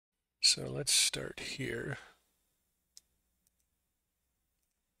So let's start here.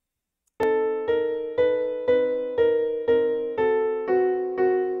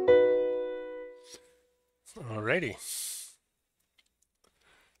 Alrighty.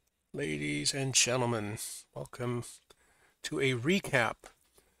 Ladies and gentlemen, welcome to a recap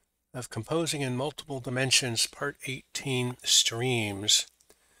of Composing in Multiple Dimensions, Part 18, Streams.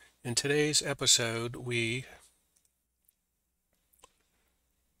 In today's episode, we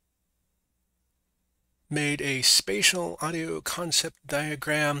made a spatial audio concept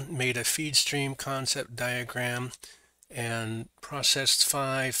diagram, made a feed stream concept diagram, and processed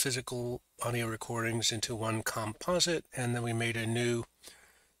 5 physical audio recordings into one composite, and then we made a new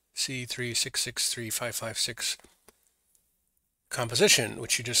C36635556 composition,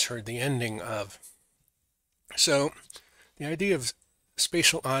 which you just heard the ending of. So the idea of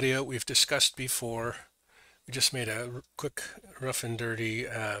spatial audio we've discussed before. We just made a quick rough and dirty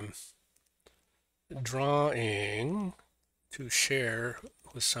drawing to share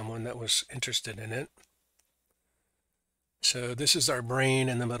with someone that was interested in it. So this is our brain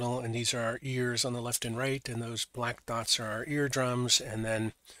in the middle, and these are our ears on the left and right, and those black dots are our eardrums, and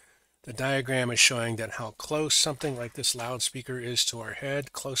then the diagram is showing that how close something like this loudspeaker is to our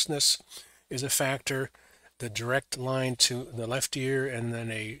head. Closeness is a factor. The direct line to the left ear and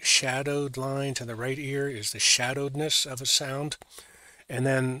then a shadowed line to the right ear is the shadowedness of a sound. And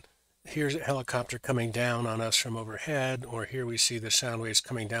then here's a helicopter coming down on us from overhead, or here we see the sound waves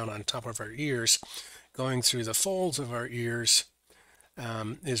coming down on top of our ears. Going through the folds of our ears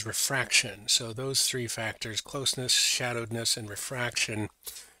is refraction. So those 3 factors, closeness, shadowedness, and refraction,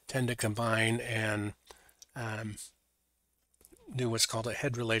 tend to combine and do what's called a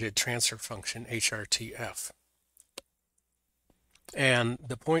head-related transfer function, HRTF. And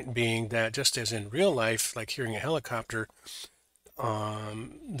the point being that just as in real life, like hearing a helicopter,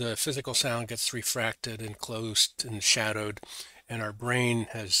 the physical sound gets refracted and closed and shadowed, and our brain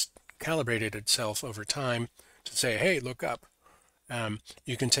has calibrated itself over time to say, hey, look up.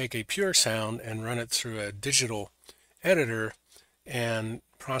 You can take a pure sound and run it through a digital editor and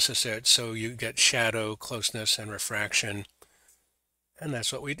process it so you get shadow, closeness, and refraction. And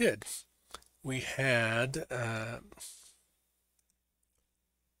that's what we did. We had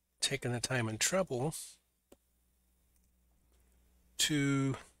taken the time and trouble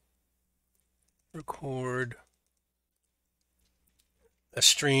to record a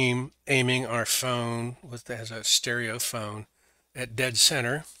stream aiming our phone as a stereo phone at dead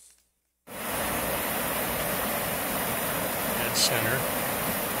center. Dead center.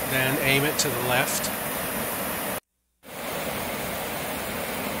 Then aim it to the left.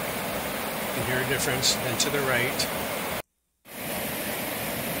 You can hear a difference. Then to the right.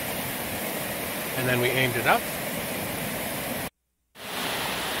 And then we aimed it up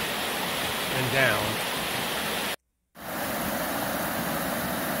and down.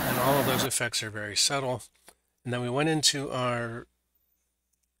 And all of those effects are very subtle. And then we went into our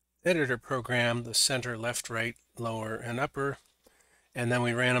editor program, the center, left, right, lower, and upper. And then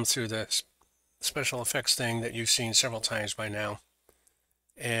we ran them through the special effects thing that you've seen several times by now.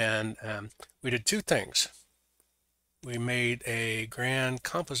 And we did 2 things. We made a grand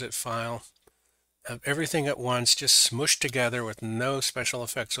composite file of everything at once, just smushed together with no special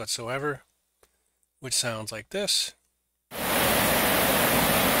effects whatsoever, which sounds like this.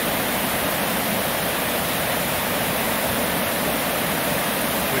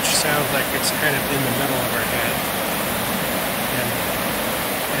 Which sounds like it's kind of in the middle of our head.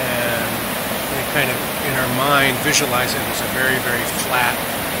 And we kind of, in our mind, visualize it as a very, very flat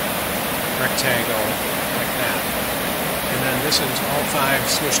rectangle like that. And then this is all 5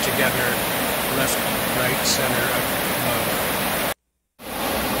 smushed together, left, right, center, up, low.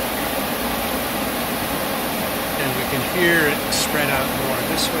 And we can hear it spread out more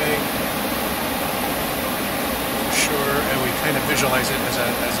this way, for sure, and we kind of visualize it as a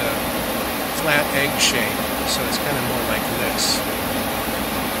flat egg shape, so it's kind of more like this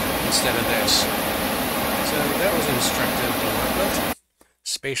instead of this. So that was instructive to work with.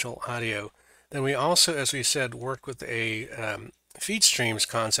 Spatial audio. Then we also, as we said, worked with a feed streams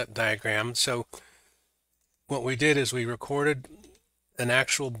concept diagram. So what we did is we recorded an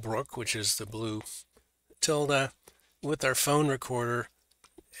actual brook, which is the blue tilde, with our phone recorder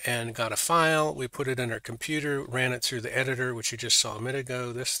and got a file. We put it in our computer, ran it through the editor, which you just saw a minute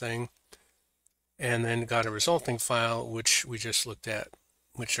ago, this thing, and then got a resulting file, which we just looked at,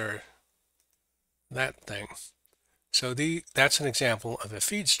 which are that thing. So that's an example of a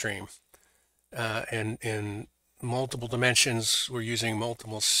feed stream. And in multiple dimensions, we're using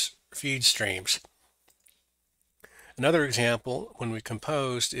multiple feed streams. Another example, when we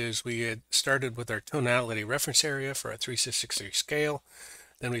composed, is we had started with our tonality reference area for a 3/63 scale.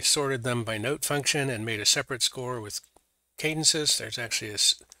 Then we sorted them by note function and made a separate score with cadences. There's actually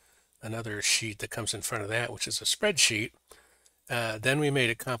another sheet that comes in front of that, which is a spreadsheet. Then we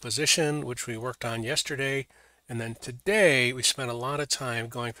made a composition, which we worked on yesterday. And then today, we spent a lot of time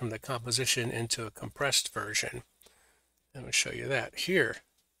going from the composition into a compressed version. I'm going to show you that here.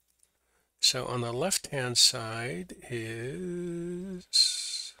 So on the left-hand side is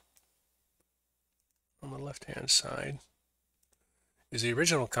the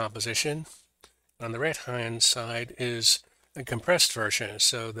original composition. On the right-hand side is a compressed version.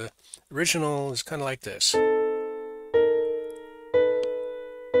 So the original is kind of like this.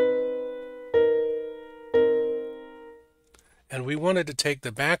 And we wanted to take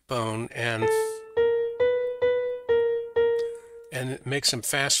the backbone and make some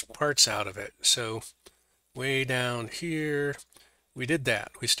fast parts out of it. So way down here, we did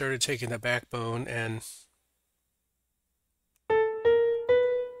that. We started taking the backbone and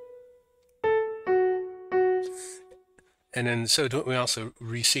then so we also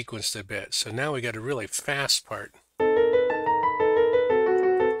resequenced a bit. So now we got a really fast part.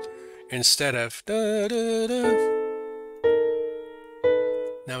 Instead of da da da,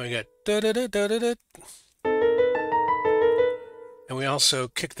 now we got da da da da da da. And we also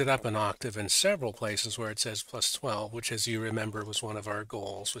kicked it up an octave in several places where it says +12, which, as you remember, was one of our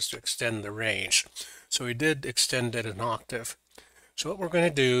goals, was to extend the range. So we did extend it an octave. So what we're going to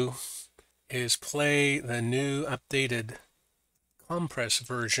do is play the new updated compress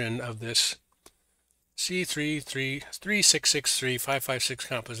version of this C33663-556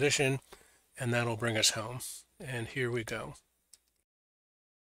 composition, and that'll bring us home. And here we go.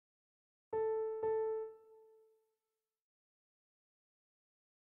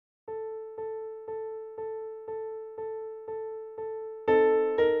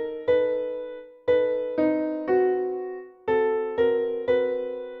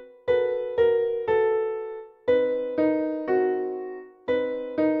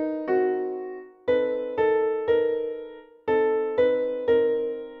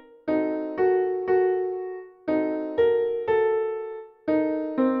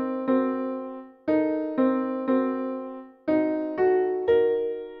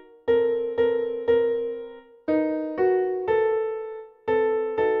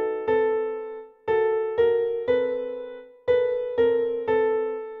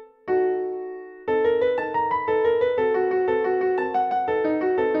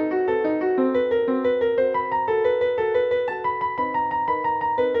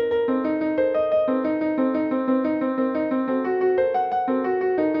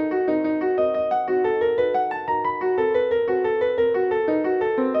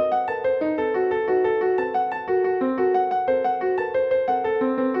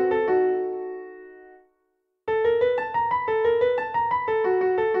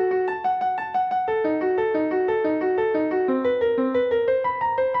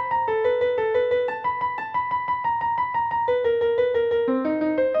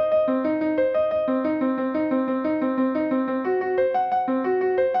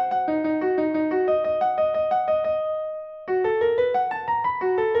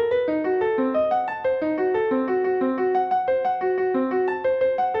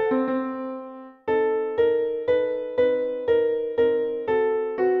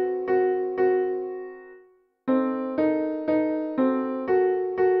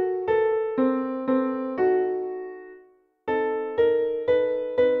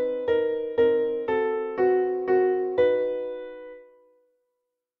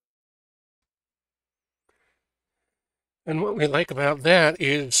 And what we like about that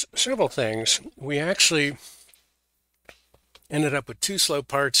is several things. We actually ended up with 2 slow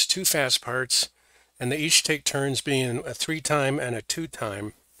parts, 2 fast parts, and they each take turns being a 3-time and a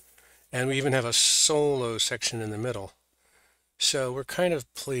 2-time. And we even have a solo section in the middle. So we're kind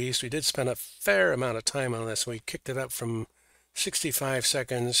of pleased. We did spend a fair amount of time on this. We kicked it up from 65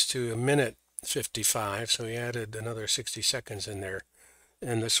 seconds to 1:55, so we added another 60 seconds in there.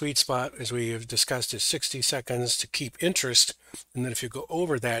 And the sweet spot, as we have discussed, is 60 seconds to keep interest. And then if you go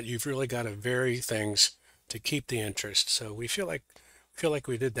over that, you've really got to vary things to keep the interest. So we feel like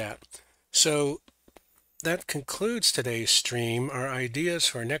we did that. So that concludes today's stream. Our ideas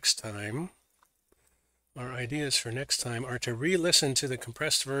for next time are to re-listen to the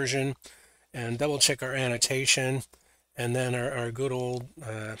compressed version and double check our annotation, and then our good old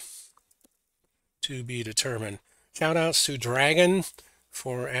to be determined. Shout outs to Dragon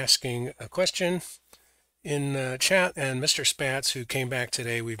for asking a question in chat, and Mr. Spatz, who came back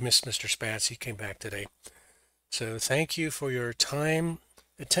today. We've missed Mr. Spatz. He came back today. So thank you for your time,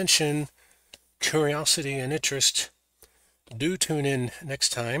 attention, curiosity, and interest. Do tune in next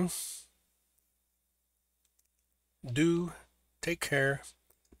time. Do take care,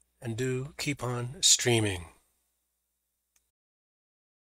 and do keep on streaming.